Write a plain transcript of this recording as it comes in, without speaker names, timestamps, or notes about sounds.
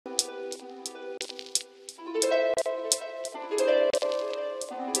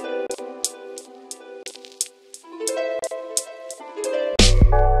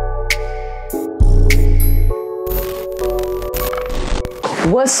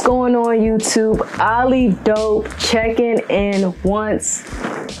What's going on YouTube? Ali Dope checking in once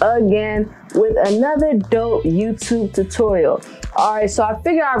again with another dope YouTube tutorial. Alright, so I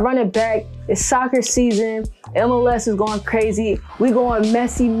figured I'd run it back. It's soccer season. MLS is going crazy. We going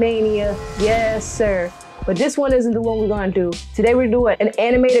Messi mania. Yes, sir. But this one isn't the one we're gonna do. Today we're doing an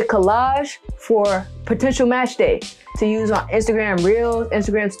animated collage for potential match day to use on Instagram Reels,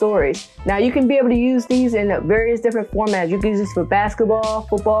 Instagram Stories. Now you can be able to use these in various different formats. You can use this for basketball,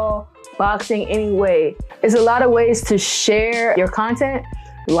 football, boxing, any way. There's a lot of ways to share your content.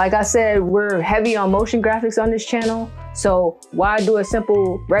 Like I said, we're heavy on motion graphics on this channel. So why do a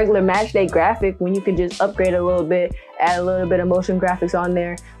simple regular match day graphic when you can just upgrade a little bit, add a little bit of motion graphics on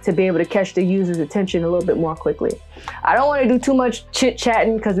there to be able to catch the user's attention a little bit more quickly. I don't want to do too much chit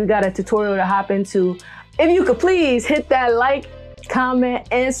chatting because we got a tutorial to hop into. If you could please hit that like, comment,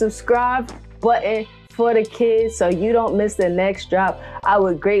 and subscribe button for the kids so you don't miss the next drop. I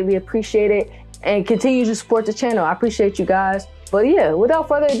would greatly appreciate it, and continue to support the channel. I appreciate you guys. But yeah, without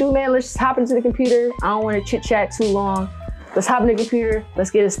further ado, man, let's just hop into the computer. I don't want to chit chat too long. Let's hop in the computer. Let's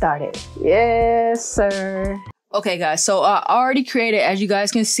get it started. Yes, sir. Okay, guys, so I already created, as you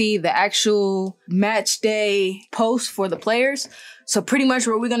guys can see, the actual match day post for the players. So pretty much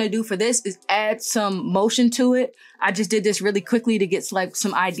what we're gonna do for this is add some motion to it. I just did this really quickly to get like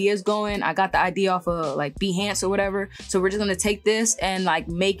some ideas going. I got the idea off of like Behance or whatever. So we're just gonna take this and like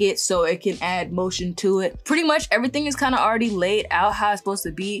make it so it can add motion to it. Pretty much everything is kind of already laid out how it's supposed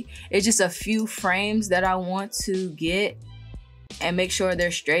to be. It's just a few frames that I want to get and make sure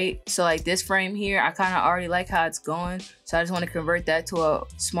they're straight. So like this frame here, I kind of already like how it's going. So I just want to convert that to a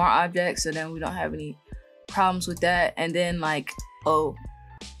smart object so then we don't have any problems with that. And then like, oh,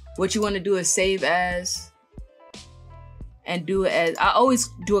 what you want to do is save as and do it as, I always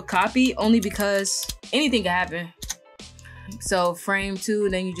do a copy only because anything can happen. So frame 2,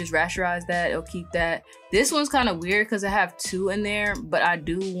 then you just rasterize that, it'll keep that. This one's kind of weird because I have 2 in there, but I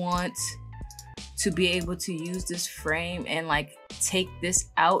do want to be able to use this frame and like take this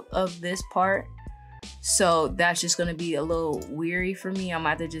out of this part. So that's just gonna be a little weary for me. I'm gonna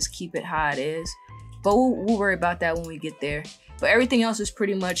have to just keep it how it is, but we'll worry about that when we get there. But everything else is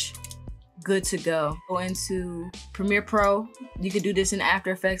pretty much good to go. Go into Premiere Pro. You could do this in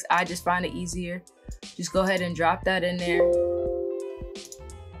After Effects. I just find it easier. Just go ahead and drop that in there.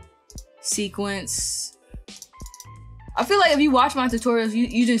 Sequence. I feel like if you watch my tutorials,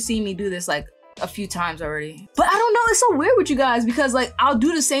 you just see me do this like a few times already. But I don't know, it's so weird with you guys because like I'll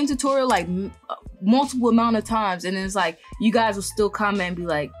do the same tutorial like multiple amount of times and then it's like you guys will still comment and be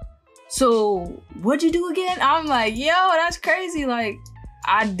like, so what'd you do again? I'm like, yo, that's crazy. Like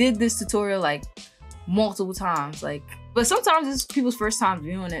I did this tutorial like multiple times, like, but sometimes it's people's first time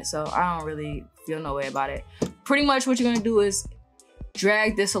viewing it, so I don't really feel no way about it. Pretty much what you're gonna do is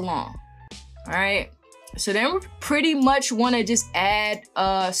drag this along. All right, so then we pretty much want to just add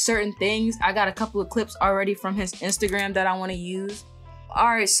certain things. I got a couple of clips already from his Instagram that I want to use. All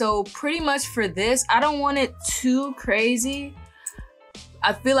right, so pretty much for this, I don't want it too crazy.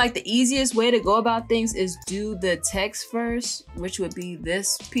 I feel like the easiest way to go about things is do the text first, which would be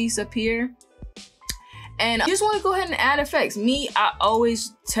this piece up here. And I just want to go ahead and add effects. Me, I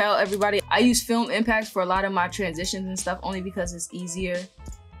always tell everybody I use film impacts for a lot of my transitions and stuff only because it's easier.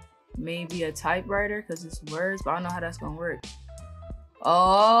 Maybe a typewriter because it's words, but I don't know how that's gonna work.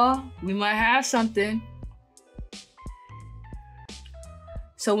 Oh, we might have something.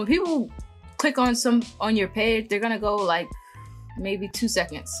 So when people click on your page, they're gonna go like maybe 2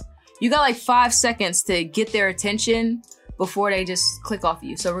 seconds. You got like 5 seconds to get their attention before they just click off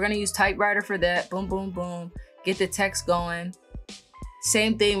you. So we're gonna use typewriter for that. Boom, boom, boom. Get the text going.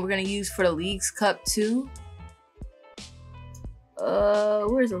 Same thing we're gonna use for the Leagues Cup too.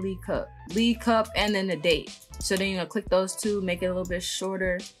 Where's the League Cup? League Cup and then the date. So then you're gonna click those two, make it a little bit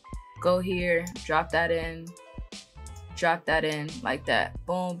shorter. Go here, drop that in like that.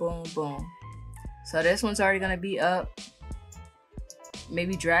 Boom, boom, boom. So this one's already gonna be up.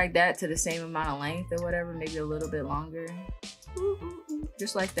 Maybe drag that to the same amount of length or whatever, maybe a little bit longer.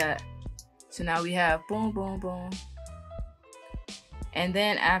 Just like that. So now we have boom, boom, boom. And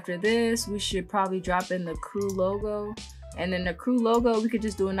then after this, we should probably drop in the crew logo. And then the crew logo, we could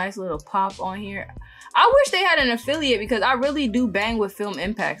just do a nice little pop on here. I wish they had an affiliate because I really do bang with film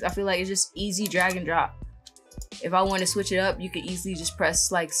impacts. I feel like it's just easy drag and drop. If I want to switch it up, you could easily just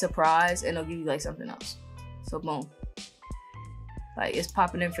press like surprise and it'll give you like something else. So boom. Like it's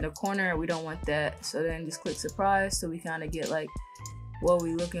popping in for the corner, we don't want that. So then just click surprise so we kind of get like what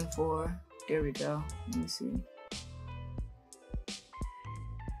we looking for. There we go. Let me see.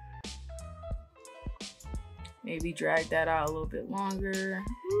 Maybe drag that out a little bit longer.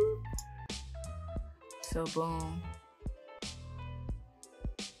 So boom.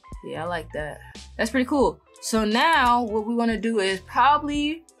 Yeah, I like that. That's pretty cool. So now what we want to do is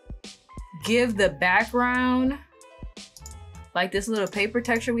probably give the background, like this little paper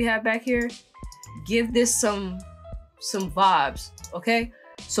texture we have back here, give this some vibes, okay?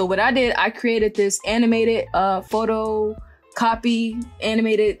 So what I did, I created this animated photo copy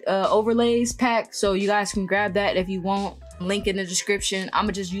animated overlays pack. So you guys can grab that if you want. Link in the description. I'm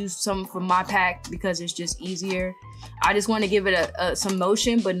gonna just use some from my pack because it's just easier. I just want to give it some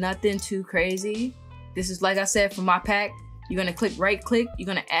motion, but nothing too crazy. This is, like I said, for my pack. You're gonna right click, you're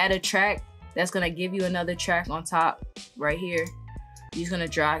gonna add a track. That's gonna give you another track on top right here. You're just gonna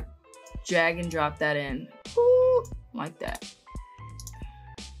drag and drop that in. Woo, like that.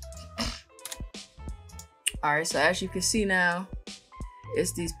 All right, so as you can see now,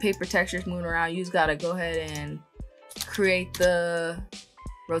 it's these paper textures moving around. You just gotta go ahead and create the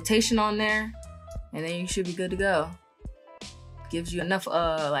rotation on there, and then you should be good to go. Gives you enough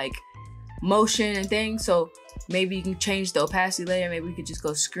like motion and things. So maybe you can change the opacity layer. Maybe we could just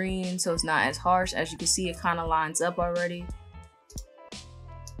go screen so it's not as harsh. As you can see, it kind of lines up already.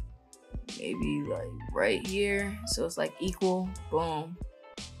 Maybe like right here, so it's like equal. Boom.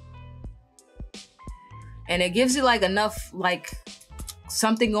 And it gives you like enough, like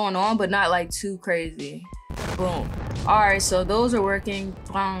something going on, but not like too crazy. Boom. All right, so those are working.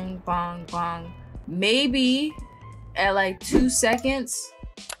 Bong, bong, bong. Maybe at like 2 seconds,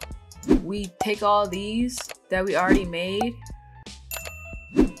 we take all these that we already made,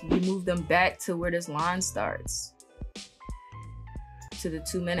 we move them back to where this line starts, to the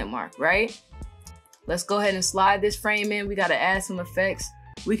 2-minute mark, right? Let's go ahead and slide this frame in. We gotta add some effects.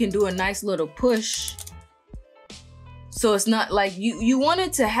 We can do a nice little push. So it's not like you want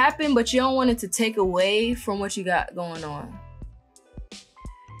it to happen, but you don't want it to take away from what you got going on.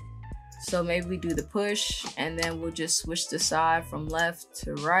 So maybe we do the push, and then we'll just switch the side from left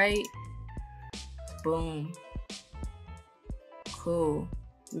to right. Boom. Cool.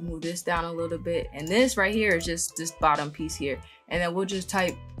 We'll move this down a little bit. And this right here is just this bottom piece here. And then we'll just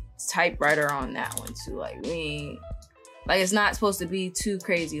type typewriter on that one too. Like it's not supposed to be too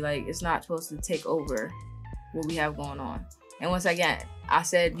crazy. Like it's not supposed to take over what we have going on. And once again, I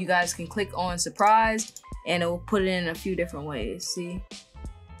said you guys can click on surprise and it will put it in a few different ways. See?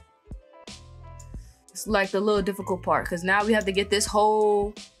 It's like the little difficult part, because now we have to get this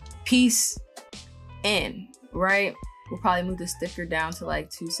whole piece in, right? We'll probably move the sticker down to like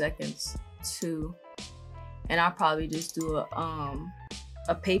 2 seconds too. And I'll probably just do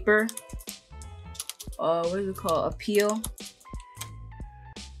a paper, what is it called? A peel,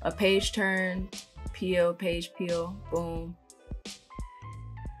 a page turn, peel, page peel, boom.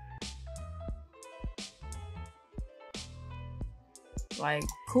 Like,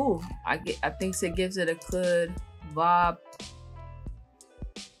 cool. I think it gives it a good vibe.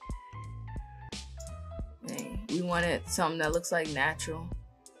 Hey, we wanted something that looks like natural.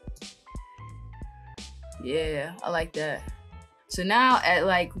 Yeah, I like that. So now at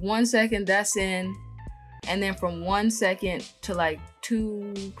like 1 second, that's in. And then from 1 second to like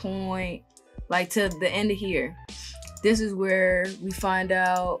 2 point, like to the end of here, this is where we find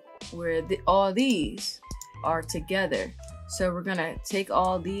out where all these are together. So we're gonna take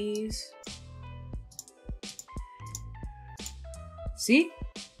all these. See?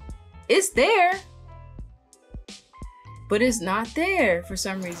 It's there, but it's not there for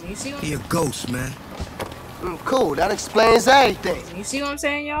some reason. You see what I'm saying? He a ghost, man. Cool, that explains everything. You see what I'm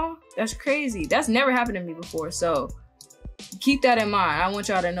saying, y'all? That's crazy. That's never happened to me before, so keep that in mind. I want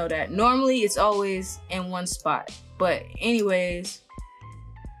y'all to know that. Normally, it's always in one spot. But anyways,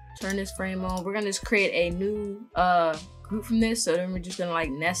 turn this frame on. We're gonna just create a new group from this. So then we're just gonna like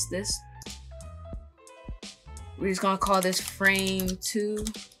nest this. We're just gonna call this frame 2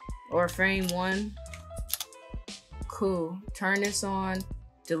 or frame 1. Cool. Turn this on.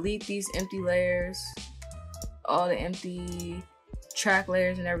 Delete these empty layers. All the empty track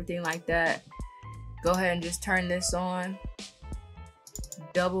layers and everything like that. Go ahead and just turn this on.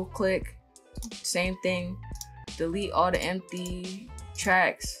 Double click. Same thing. Delete all the empty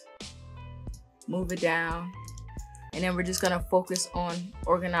tracks. Move it down. And then we're just gonna focus on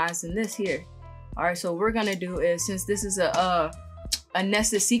organizing this here. All right, so what we're gonna do is, since this is a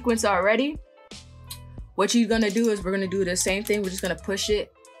nested sequence already, what you're gonna do is we're gonna do the same thing. We're just gonna push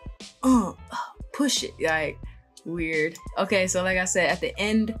it. Push it, like weird. Okay, so like I said, at the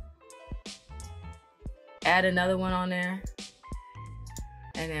end, add another one on there.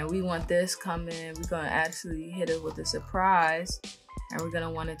 And then we want this coming. We're gonna actually hit it with a surprise, and we're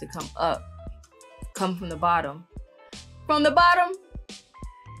gonna want it to come up. come from the bottom. From the bottom.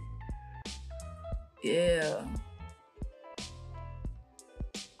 Yeah.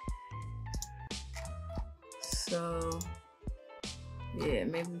 So, yeah,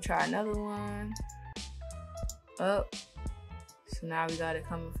 maybe we try another one. Up. So now we got it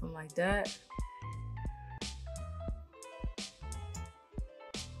coming from like that.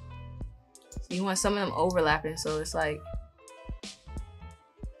 You want some of them overlapping, so it's like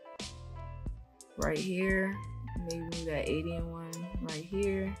right here. Maybe move that 80 and one right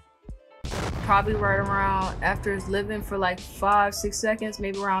here. Probably right around after it's living for like 5-6 seconds,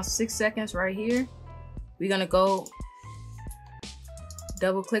 maybe around 6 seconds right here. We're gonna go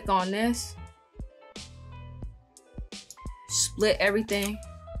double click on this, split everything.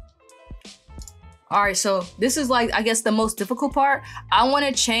 All right, so this is like, I guess the most difficult part. I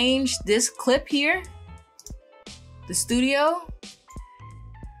wanna change this clip here, the studio,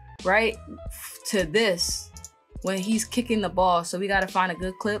 right, to this when he's kicking the ball. So we gotta find a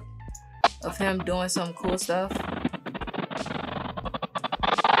good clip of him doing some cool stuff.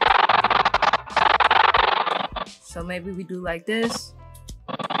 So maybe we do like this.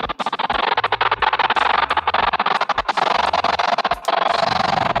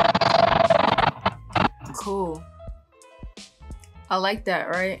 Cool. I like that,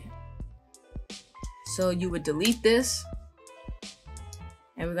 right? So you would delete this,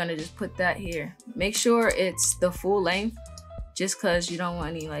 and we're gonna just put that here. Make sure it's the full length, just cause you don't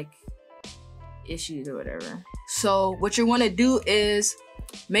want any like issues or whatever. So what you wanna do is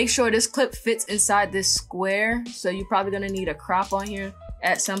make sure this clip fits inside this square. So you're probably gonna need a crop on here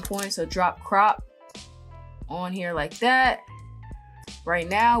at some point. So drop crop on here like that. Right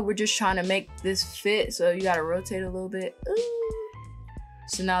now, we're just trying to make this fit. So you gotta rotate a little bit. Ooh.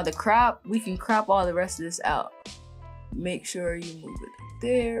 So now the crop, we can crop all the rest of this out. Make sure you move it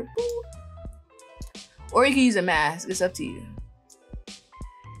there. Boom. Or you can use a mask, it's up to you.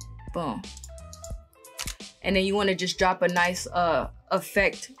 Boom. And then you wanna just drop a nice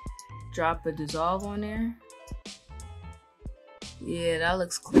effect. Drop a dissolve on there. Yeah, that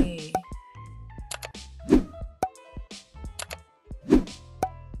looks clean.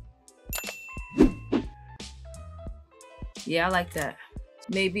 Yeah, I like that.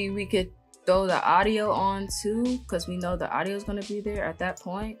 Maybe we could throw the audio on too, because we know the audio is gonna be there at that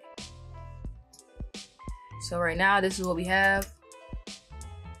point. So right now, this is what we have.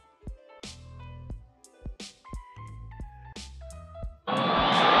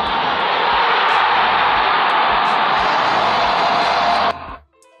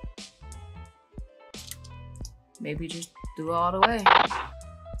 Maybe just do it all the way.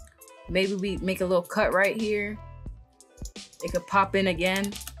 Maybe we make a little cut right here. It could pop in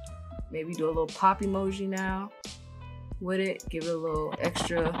again. Maybe do a little pop emoji now with it. Give it a little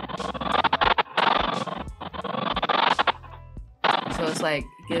extra. So it's like,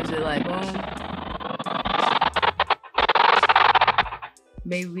 gives it like boom.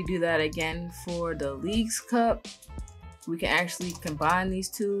 Maybe we do that again for the Leagues Cup. We can actually combine these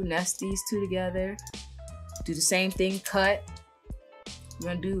two, nest these two together. Do the same thing, cut. We're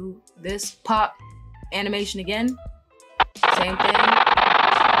gonna do this pop animation again. Same thing.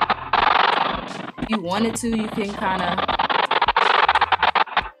 If you wanted to, you can kind of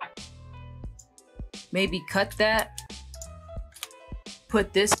maybe cut that.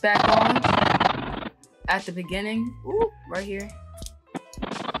 Put this back on at the beginning. Ooh, right here.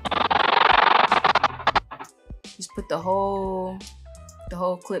 Just put the whole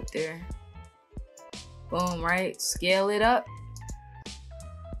clip there. Boom, right? Scale it up.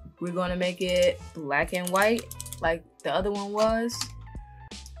 We're gonna make it black and white like the other one was.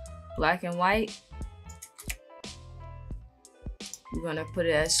 Black and white. We're gonna put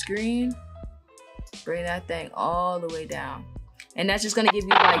it as screen. Bring that thing all the way down. And that's just gonna give you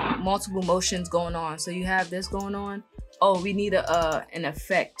like multiple motions going on. So you have this going on. Oh, we need an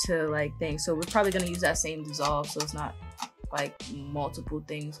effect to like things. So we're probably gonna use that same dissolve so it's not like multiple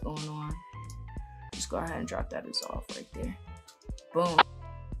things going on. Just go ahead and drop that dissolve right there. Boom.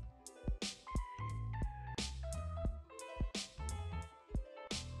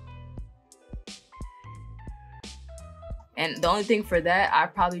 And the only thing for that, I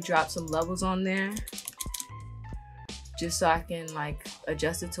probably drop some levels on there just so I can like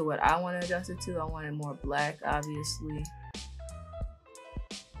adjust it to what I want to adjust it to. I want it more black, obviously.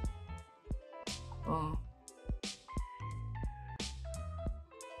 Boom.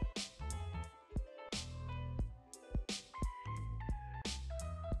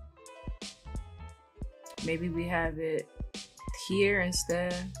 Maybe we have it here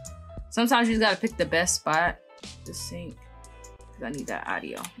instead. Sometimes you just gotta pick the best spot to sync. Cause I need that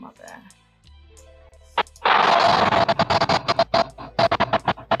audio, my bad.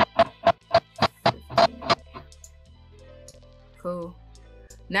 Cool.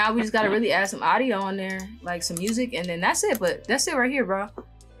 Now we just gotta really add some audio on there, like some music, and then that's it. But that's it right here, bro.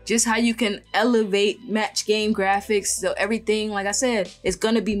 Just how you can elevate match game graphics. So everything, like I said, it's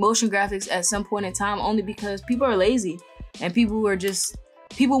gonna be motion graphics at some point in time, only because people are lazy and people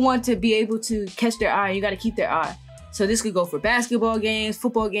want to be able to catch their eye. You gotta keep their eye. So this could go for basketball games,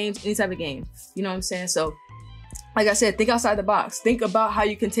 football games, any type of game. You know what I'm saying? So like I said, think outside the box. Think about how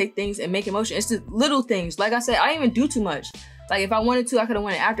you can take things and make it motion. It's just little things. Like I said, I didn't even do too much. Like if I wanted to, I could have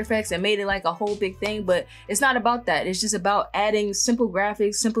went in After Effects and made it like a whole big thing, but it's not about that. It's just about adding simple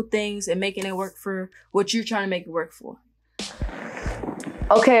graphics, simple things, and making it work for what you're trying to make it work for.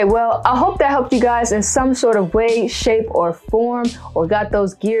 Okay, well, I hope that helped you guys in some sort of way, shape, or form, or got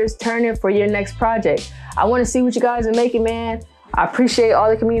those gears turning for your next project. I want to see what you guys are making, man. I appreciate all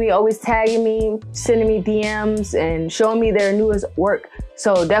the community always tagging me, sending me DMs, and showing me their newest work.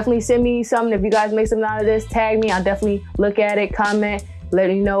 So definitely send me something. If you guys make something out of this, tag me. I'll definitely look at it, comment, let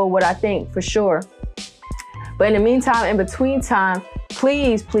me know what I think for sure. But in the meantime, in between time,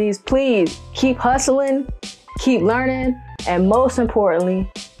 please, please, please keep hustling, keep learning, and most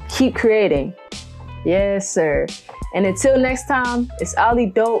importantly, keep creating. Yes, sir. And until next time, it's Ali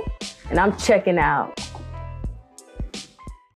Dope, and I'm checking out.